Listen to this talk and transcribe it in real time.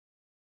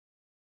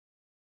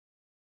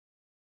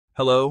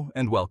Hello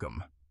and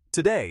welcome.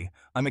 Today,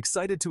 I'm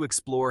excited to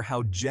explore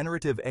how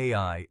generative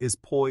AI is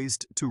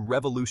poised to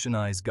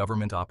revolutionize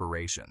government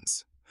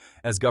operations.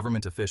 As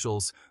government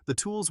officials, the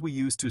tools we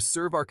use to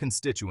serve our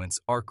constituents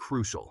are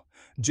crucial.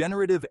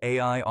 Generative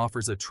AI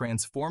offers a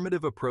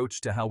transformative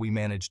approach to how we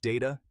manage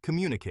data,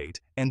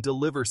 communicate, and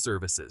deliver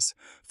services.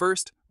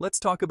 First, let's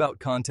talk about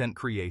content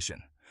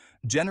creation.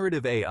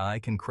 Generative AI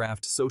can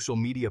craft social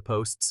media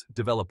posts,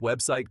 develop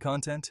website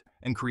content,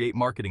 and create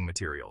marketing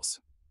materials.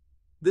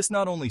 This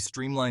not only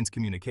streamlines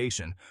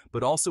communication,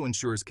 but also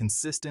ensures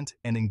consistent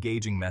and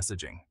engaging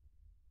messaging.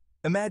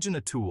 Imagine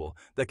a tool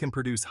that can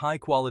produce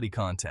high-quality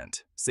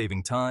content,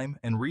 saving time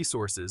and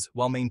resources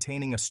while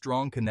maintaining a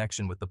strong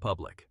connection with the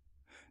public.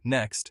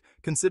 Next,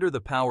 consider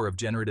the power of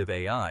generative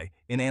AI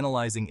in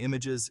analyzing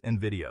images and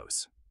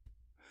videos.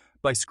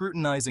 By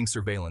scrutinizing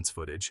surveillance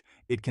footage,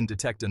 it can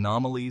detect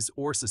anomalies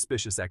or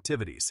suspicious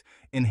activities,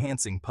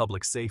 enhancing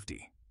public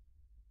safety.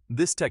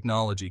 This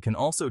technology can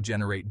also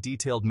generate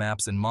detailed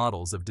maps and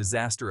models of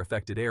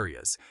disaster-affected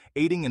areas,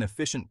 aiding in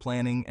efficient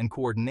planning and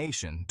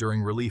coordination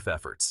during relief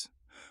efforts.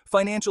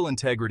 Financial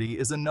integrity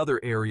is another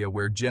area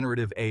where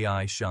generative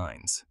AI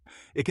shines.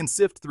 It can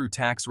sift through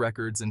tax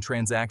records and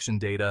transaction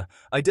data,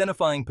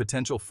 identifying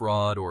potential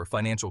fraud or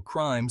financial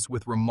crimes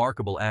with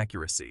remarkable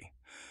accuracy.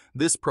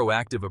 This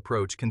proactive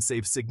approach can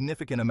save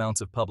significant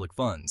amounts of public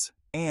funds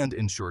and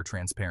ensure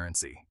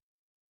transparency.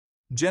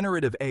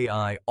 Generative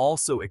AI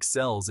also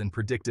excels in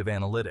predictive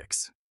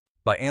analytics.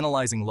 By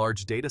analyzing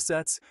large data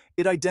sets,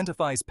 it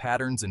identifies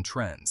patterns and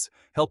trends,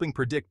 helping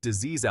predict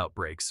disease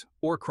outbreaks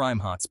or crime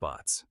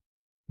hotspots.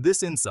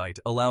 This insight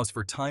allows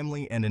for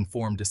timely and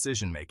informed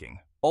decision-making,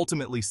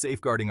 ultimately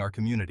safeguarding our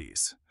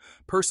communities.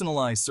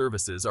 Personalized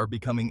services are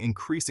becoming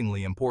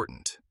increasingly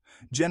important.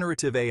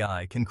 Generative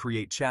AI can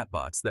create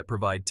chatbots that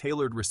provide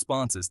tailored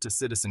responses to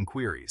citizen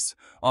queries,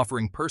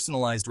 offering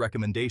personalized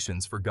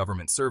recommendations for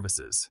government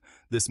services.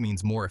 This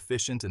means more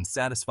efficient and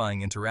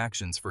satisfying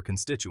interactions for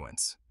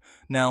constituents.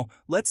 Now,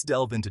 let's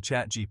delve into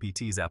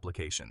ChatGPT's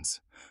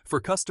applications. For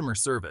customer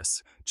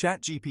service,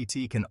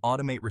 ChatGPT can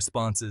automate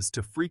responses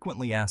to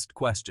frequently asked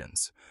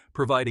questions,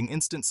 providing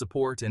instant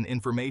support and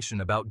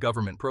information about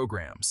government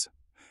programs.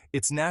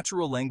 Its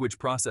natural language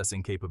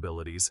processing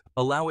capabilities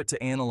allow it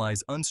to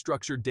analyze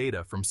unstructured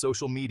data from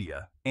social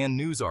media and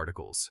news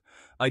articles,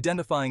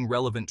 identifying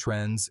relevant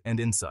trends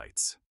and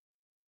insights.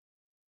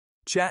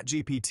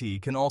 ChatGPT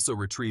can also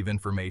retrieve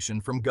information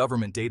from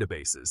government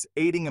databases,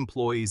 aiding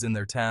employees in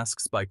their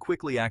tasks by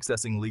quickly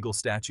accessing legal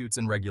statutes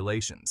and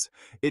regulations.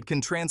 It can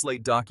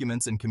translate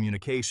documents and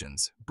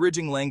communications,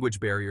 bridging language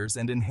barriers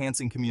and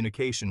enhancing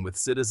communication with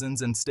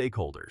citizens and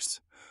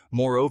stakeholders.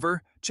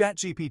 Moreover,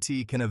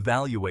 ChatGPT can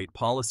evaluate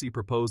policy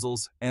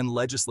proposals and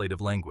legislative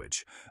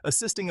language,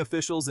 assisting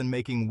officials in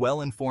making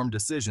well-informed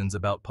decisions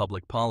about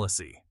public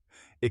policy.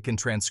 It can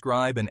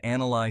transcribe and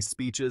analyze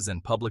speeches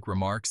and public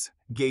remarks,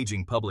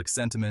 gauging public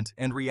sentiment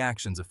and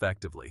reactions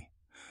effectively.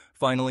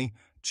 Finally,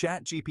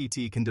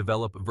 ChatGPT can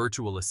develop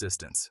virtual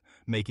assistants,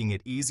 making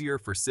it easier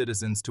for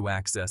citizens to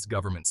access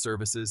government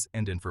services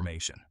and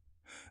information.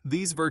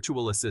 These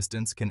virtual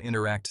assistants can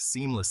interact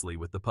seamlessly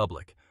with the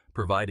public,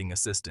 providing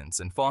assistance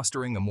and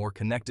fostering a more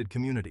connected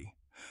community.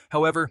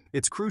 However,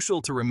 it's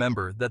crucial to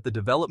remember that the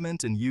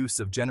development and use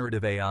of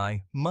generative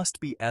AI must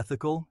be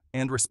ethical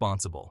and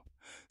responsible.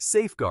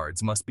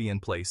 Safeguards must be in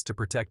place to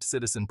protect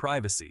citizen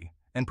privacy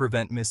and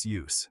prevent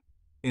misuse.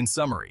 In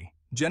summary,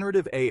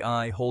 generative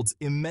AI holds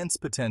immense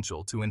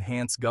potential to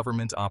enhance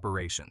government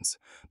operations.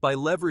 By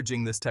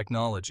leveraging this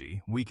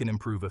technology, we can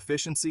improve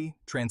efficiency,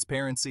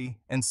 transparency,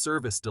 and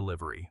service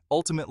delivery,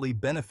 ultimately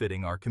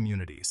benefiting our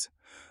communities.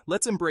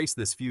 Let's embrace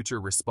this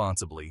future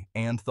responsibly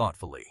and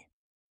thoughtfully.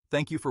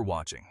 Thank you for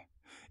watching.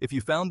 If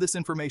you found this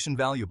information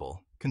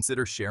valuable,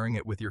 consider sharing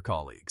it with your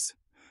colleagues.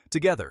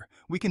 Together,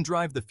 we can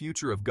drive the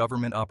future of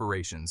government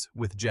operations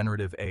with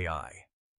generative AI.